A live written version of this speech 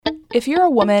If you're a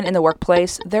woman in the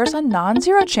workplace, there's a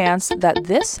non-zero chance that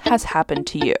this has happened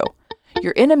to you.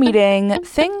 You're in a meeting,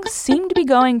 things seem to be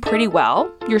going pretty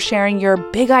well, you're sharing your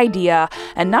big idea,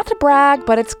 and not to brag,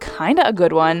 but it's kinda a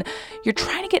good one, you're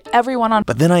trying to get everyone on.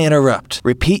 But then I interrupt,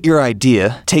 repeat your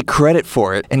idea, take credit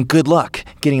for it, and good luck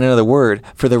getting another word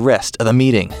for the rest of the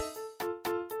meeting.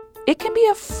 It can be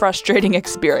a frustrating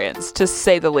experience, to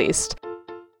say the least.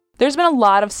 There's been a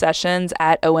lot of sessions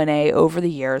at ONA over the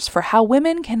years for how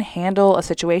women can handle a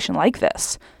situation like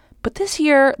this. But this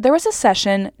year, there was a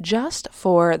session just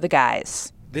for the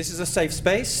guys. This is a safe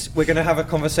space. We're going to have a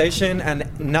conversation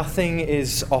and nothing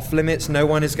is off limits. No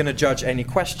one is going to judge any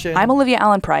question. I'm Olivia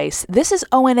Allen Price. This is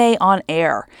ONA On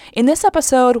Air. In this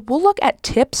episode, we'll look at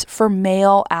tips for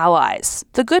male allies,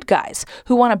 the good guys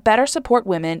who want to better support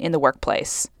women in the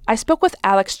workplace. I spoke with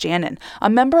Alex Janin,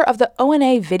 a member of the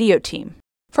ONA video team.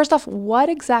 First off, what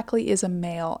exactly is a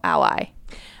male ally?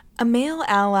 A male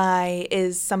ally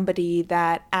is somebody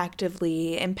that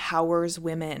actively empowers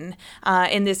women,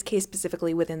 in this case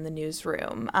specifically within the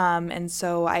newsroom. And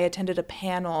so I attended a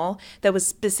panel that was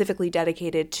specifically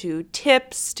dedicated to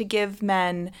tips to give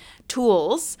men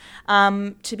tools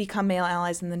to become male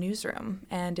allies in the newsroom.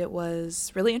 And it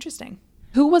was really interesting.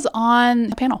 Who was on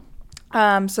the panel?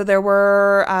 So there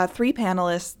were 3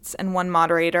 panelists and 1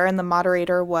 moderator, and the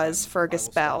moderator was Fergus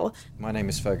Bell. My name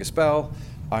is Fergus Bell.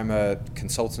 I'm a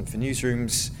consultant for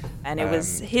newsrooms. And it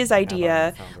was his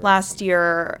idea last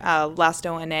year, last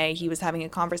ONA, he was having a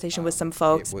conversation with some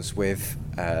folks. It was with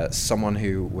someone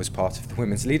who was part of the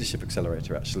Women's Leadership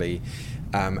Accelerator, actually.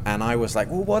 And I was like,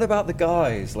 well, what about the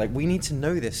guys? Like, we need to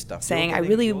know this stuff. Saying, I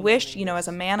really wish, as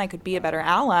a man, I could be a better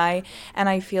ally. And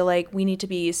I feel like we need to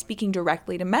be speaking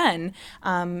directly to men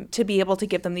to be able to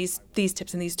give them these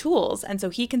tips and these tools. And so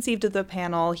he conceived of the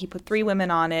panel. He put 3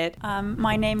 women on it.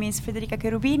 My name is Federica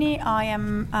Cherubini. I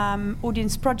am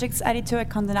Audience Projects Editor at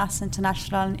Condé Nast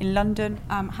International in London.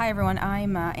 Hi, everyone.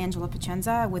 I'm Angela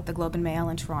Pacenza with the Globe and Mail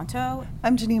in Toronto.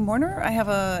 I'm Janine Warner. I have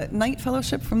a Knight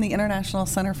Fellowship from the International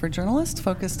Center for Journalists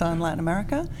focused on Latin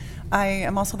America. I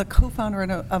am also the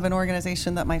co-founder of an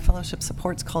organization that my fellowship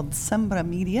supports called Sembra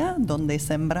Media, donde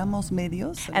sembramos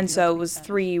medios. And so it was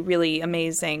 3 really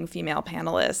amazing female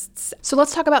panelists. So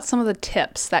let's talk about some of the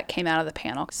tips that came out of the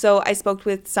panel. So I spoke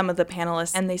with some of the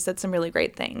panelists, and they said some really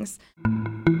great things.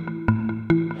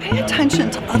 Pay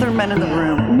attention to other men in the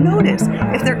room. Notice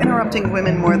if they're interrupting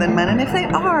women more than men, and if they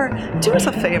are, do us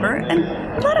a favor and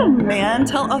let a man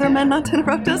tell other men not to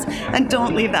interrupt us, and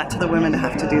don't leave that to the women to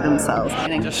have to do themselves.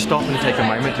 Just stop and take a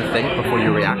moment to think before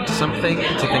you react to something,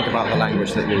 to think about the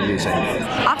language that you're using.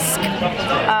 Ask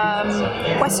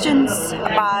questions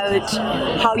about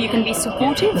how you can be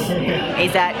supportive.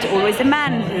 Is that always the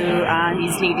man who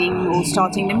is leading or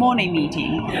starting the morning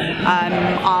meeting?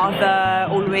 Are there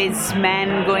always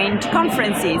men going to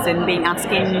conferences and being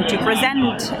asking to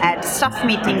present at staff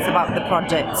meetings about the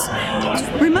projects?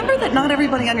 Remember that not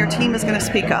everybody on your team is going to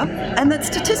speak up, and that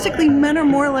statistically men are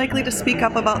more likely to speak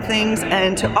up about things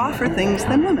and to offer things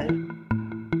than women.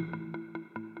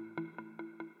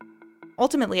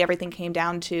 Ultimately, everything came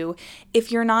down to,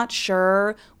 if you're not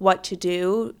sure what to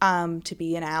do to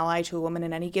be an ally to a woman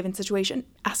in any given situation,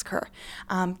 ask her.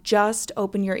 Just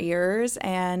open your ears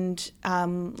and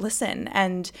listen.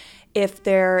 And if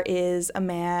there is a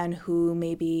man who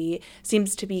maybe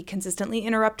seems to be consistently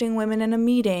interrupting women in a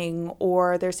meeting,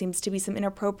 or there seems to be some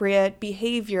inappropriate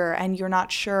behavior and you're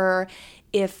not sure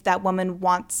if that woman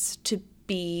wants to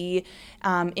be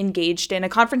engaged in a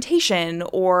confrontation,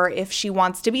 or if she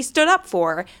wants to be stood up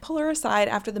for, pull her aside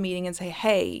after the meeting and say,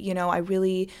 hey, I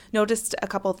really noticed a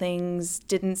couple things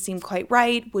didn't seem quite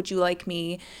right. Would you like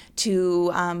me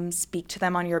to speak to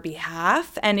them on your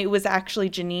behalf? And it was actually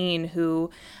Janine who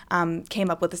came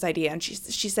up with this idea. And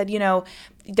she said,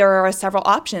 there are several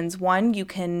options. One, you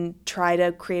can try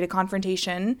to create a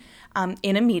confrontation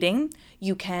in a meeting.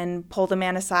 You can pull the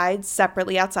man aside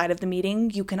separately outside of the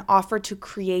meeting. You can offer to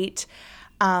create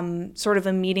sort of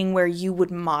a meeting where you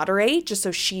would moderate, just so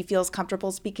she feels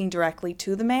comfortable speaking directly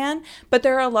to the man. But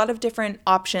there are a lot of different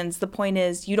options. The point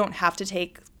is, you don't have to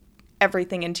take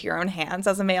everything into your own hands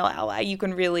as a male ally. You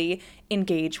can really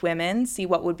engage women, see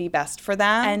what would be best for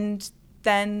them, and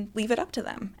then leave it up to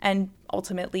them. And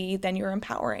ultimately, then you're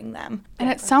empowering them. And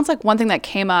it sounds like one thing that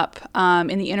came up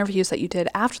in the interviews that you did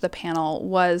after the panel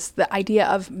was the idea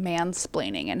of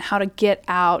mansplaining and how to get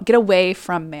away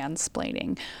from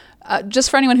mansplaining. Just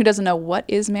for anyone who doesn't know, what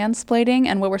is mansplaining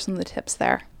and what were some of the tips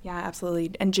there? Yeah,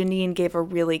 absolutely. And Janine gave a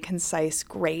really concise,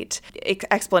 great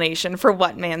explanation for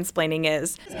what mansplaining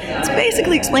is. It's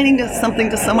basically explaining something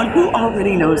to someone who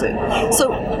already knows it.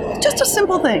 So just a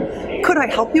simple thing. Could I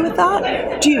help you with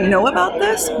that? Do you know about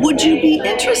this? Would you be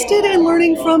interested in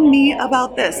learning from me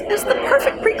about this? Is the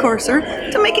perfect precursor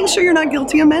to making sure you're not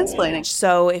guilty of mansplaining.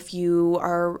 So if you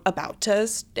are about to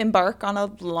embark on a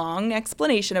long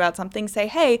explanation about something, say,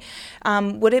 hey,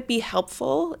 would it be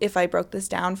helpful if I broke this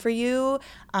down for you?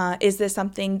 Is this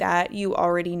something that you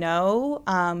already know?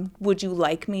 Would you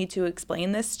like me to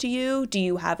explain this to you? Do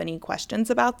you have any questions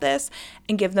about this?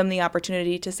 And give them the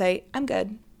opportunity to say, I'm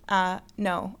good.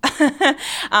 No,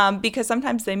 because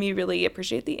sometimes they may really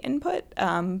appreciate the input,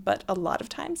 but a lot of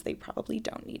times they probably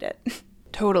don't need it.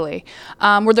 Totally.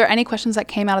 Were there any questions that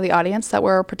came out of the audience that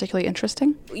were particularly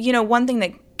interesting? You know, one thing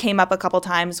that came up a couple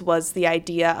times was the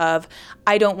idea of,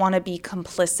 I don't want to be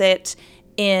complicit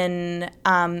in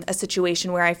a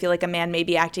situation where I feel like a man may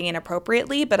be acting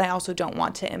inappropriately, but I also don't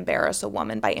want to embarrass a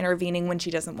woman by intervening when she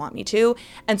doesn't want me to.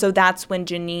 And so that's when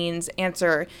Janine's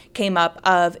answer came up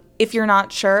of, if you're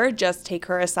not sure, just take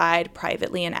her aside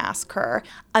privately and ask her.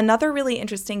 Another really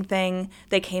interesting thing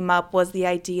that came up was the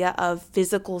idea of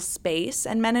physical space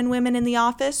and men and women in the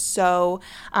office. So,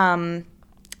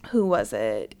 who was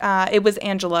it? It was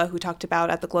Angela who talked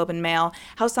about at the Globe and Mail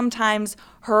how sometimes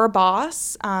her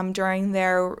boss, during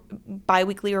their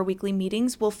biweekly or weekly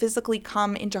meetings, will physically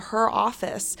come into her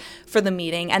office for the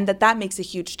meeting, and that makes a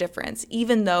huge difference.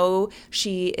 Even though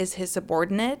she is his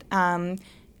subordinate,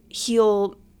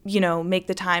 he'll make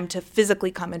the time to physically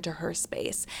come into her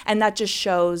space. And that just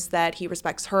shows that he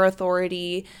respects her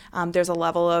authority. There's a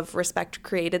level of respect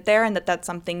created there, and that's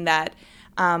something that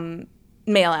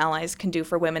male allies can do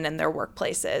for women in their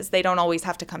workplaces. They don't always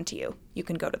have to come to you. You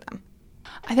can go to them.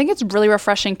 I think it's really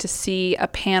refreshing to see a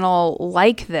panel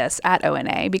like this at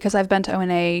ONA, because I've been to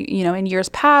ONA, in years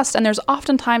past, and there's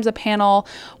oftentimes a panel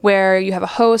where you have a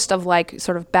host of like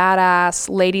sort of badass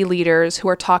lady leaders who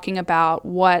are talking about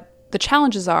what the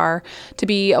challenges are to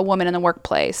be a woman in the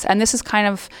workplace. And this is kind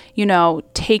of,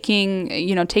 taking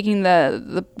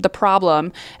the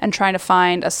problem and trying to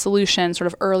find a solution sort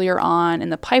of earlier on in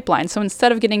the pipeline. So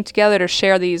instead of getting together to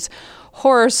share these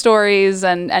horror stories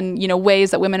and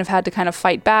ways that women have had to kind of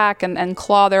fight back and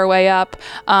claw their way up,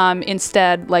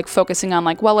 instead like focusing on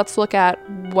like, well, let's look at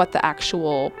what the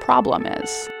actual problem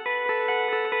is.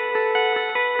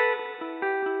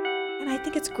 I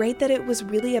think it's great that it was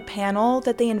really a panel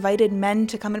that they invited men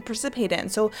to come and participate in.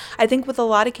 So I think with a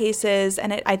lot of cases,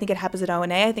 and I think it happens at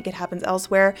ONA, I think it happens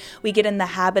elsewhere, we get in the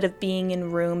habit of being in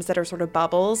rooms that are sort of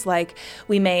bubbles. Like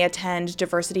we may attend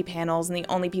diversity panels and the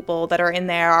only people that are in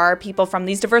there are people from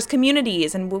these diverse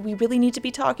communities. And we really need to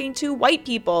be talking to white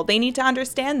people. They need to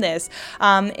understand this.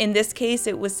 In this case,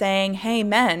 it was saying, hey,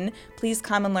 men, please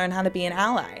come and learn how to be an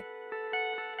ally.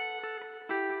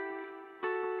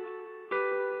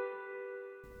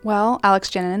 Well,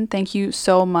 Alex Janin, thank you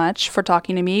so much for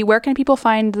talking to me. Where can people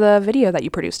find the video that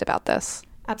you produced about this?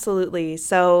 Absolutely.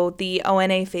 So the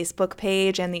ONA Facebook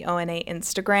page and the ONA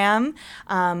Instagram,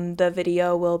 the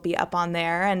video will be up on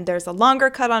there. And there's a longer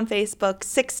cut on Facebook,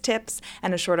 6 tips,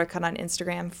 and a shorter cut on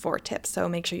Instagram, 4 tips. So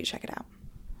make sure you check it out.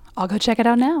 I'll go check it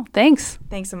out now. Thanks.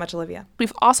 Thanks so much, Olivia.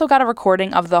 We've also got a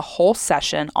recording of the whole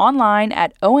session online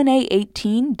at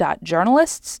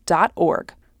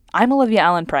ona18.journalists.org. I'm Olivia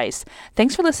Allen Price.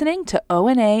 Thanks for listening to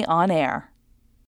ONA On Air.